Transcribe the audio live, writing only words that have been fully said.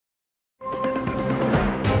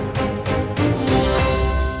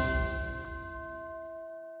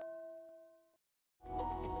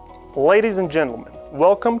Ladies and gentlemen,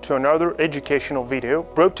 welcome to another educational video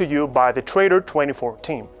brought to you by the Trader 24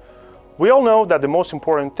 team. We all know that the most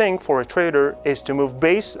important thing for a trader is to move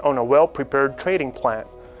based on a well-prepared trading plan.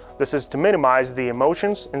 This is to minimize the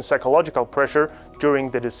emotions and psychological pressure during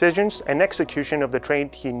the decisions and execution of the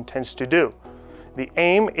trade he intends to do. The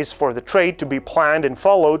aim is for the trade to be planned and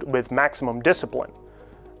followed with maximum discipline.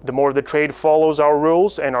 The more the trade follows our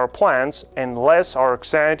rules and our plans, and less our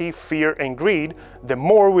anxiety, fear, and greed, the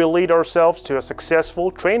more we lead ourselves to a successful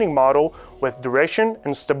trading model with duration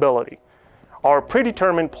and stability. Our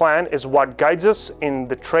predetermined plan is what guides us in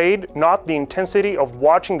the trade, not the intensity of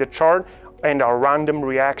watching the chart and our random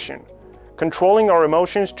reaction. Controlling our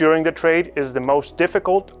emotions during the trade is the most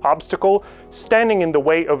difficult obstacle standing in the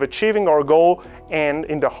way of achieving our goal and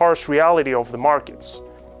in the harsh reality of the markets.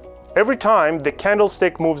 Every time the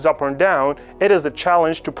candlestick moves up or down, it is a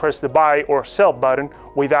challenge to press the buy or sell button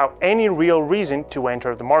without any real reason to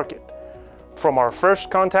enter the market. From our first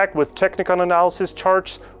contact with technical analysis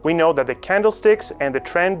charts, we know that the candlesticks and the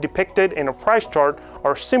trend depicted in a price chart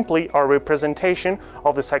are simply our representation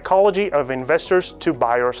of the psychology of investors to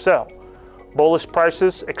buy or sell. Bullish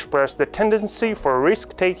prices express the tendency for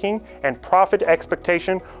risk-taking and profit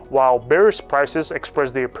expectation, while bearish prices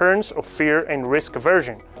express the appearance of fear and risk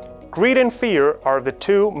aversion. Greed and fear are the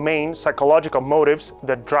two main psychological motives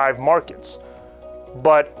that drive markets.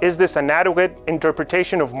 But is this an adequate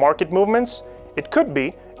interpretation of market movements? It could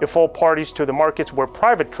be if all parties to the markets were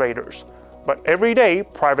private traders. But every day,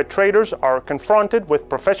 private traders are confronted with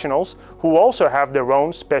professionals who also have their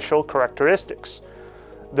own special characteristics.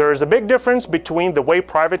 There is a big difference between the way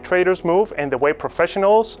private traders move and the way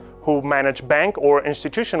professionals who manage bank or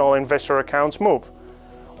institutional investor accounts move.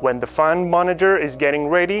 When the fund manager is getting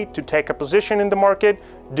ready to take a position in the market,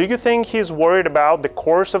 do you think he's worried about the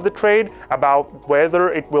course of the trade, about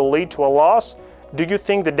whether it will lead to a loss? Do you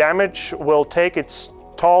think the damage will take its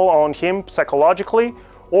toll on him psychologically?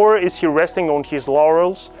 Or is he resting on his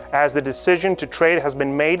laurels as the decision to trade has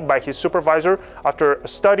been made by his supervisor after a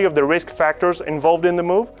study of the risk factors involved in the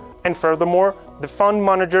move? And furthermore, the fund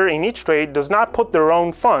manager in each trade does not put their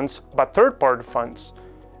own funds, but third-party funds.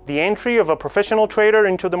 The entry of a professional trader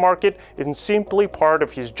into the market is simply part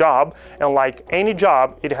of his job, and like any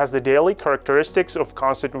job, it has the daily characteristics of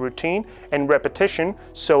constant routine and repetition,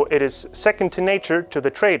 so it is second to nature to the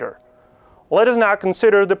trader. Let us now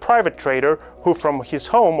consider the private trader who from his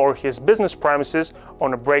home or his business premises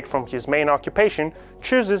on a break from his main occupation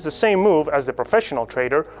chooses the same move as the professional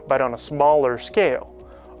trader but on a smaller scale.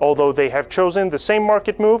 Although they have chosen the same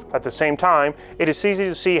market move at the same time, it is easy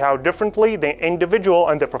to see how differently the individual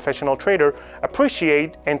and the professional trader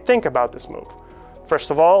appreciate and think about this move. First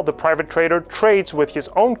of all, the private trader trades with his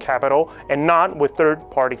own capital and not with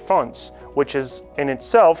third-party funds, which is in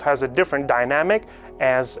itself has a different dynamic,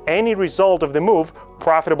 as any result of the move,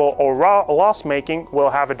 profitable or loss-making, will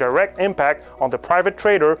have a direct impact on the private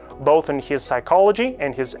trader both in his psychology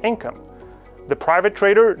and his income. The private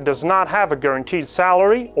trader does not have a guaranteed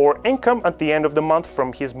salary or income at the end of the month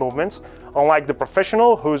from his movements, unlike the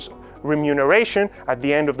professional whose remuneration at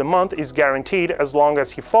the end of the month is guaranteed as long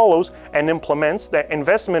as he follows and implements the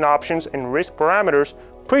investment options and risk parameters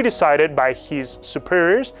pre-decided by his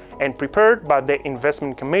superiors and prepared by the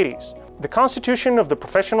investment committees. The constitution of the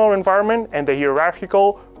professional environment and the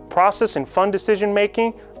hierarchical process in fund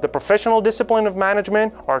decision-making, the professional discipline of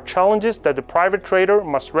management are challenges that the private trader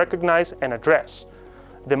must recognize and address.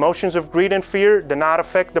 The emotions of greed and fear do not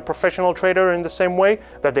affect the professional trader in the same way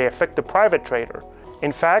that they affect the private trader.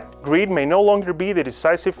 In fact, greed may no longer be the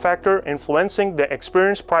decisive factor influencing the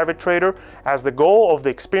experienced private trader, as the goal of the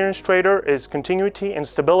experienced trader is continuity and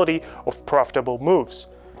stability of profitable moves.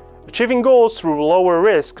 Achieving goals through lower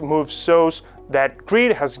risk moves shows that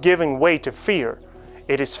greed has given way to fear.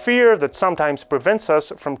 It is fear that sometimes prevents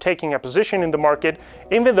us from taking a position in the market,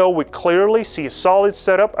 even though we clearly see a solid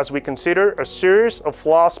setup as we consider a series of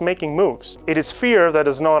loss-making moves. It is fear that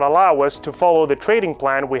does not allow us to follow the trading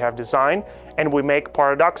plan we have designed, and we make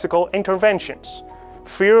paradoxical interventions.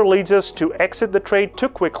 Fear leads us to exit the trade too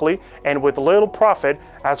quickly and with little profit,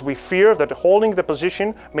 as we fear that holding the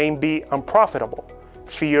position may be unprofitable.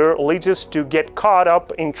 Fear leads us to get caught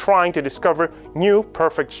up in trying to discover new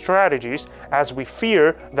perfect strategies, as we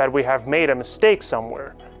fear that we have made a mistake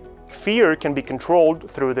somewhere. Fear can be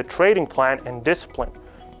controlled through the trading plan and discipline.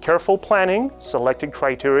 Careful planning, selected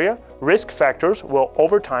criteria, risk factors will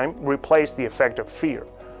over time replace the effect of fear.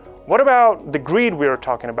 What about the greed we are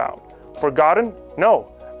talking about? Forgotten?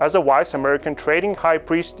 No. As a wise American trading high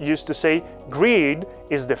priest used to say, greed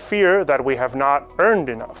is the fear that we have not earned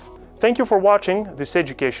enough. Thank you for watching this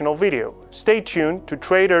educational video. Stay tuned to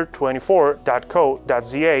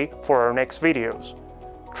trader24.co.za for our next videos.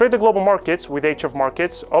 Trade the global markets with HF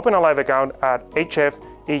Markets. Open a live account at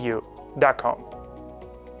hfeu.com.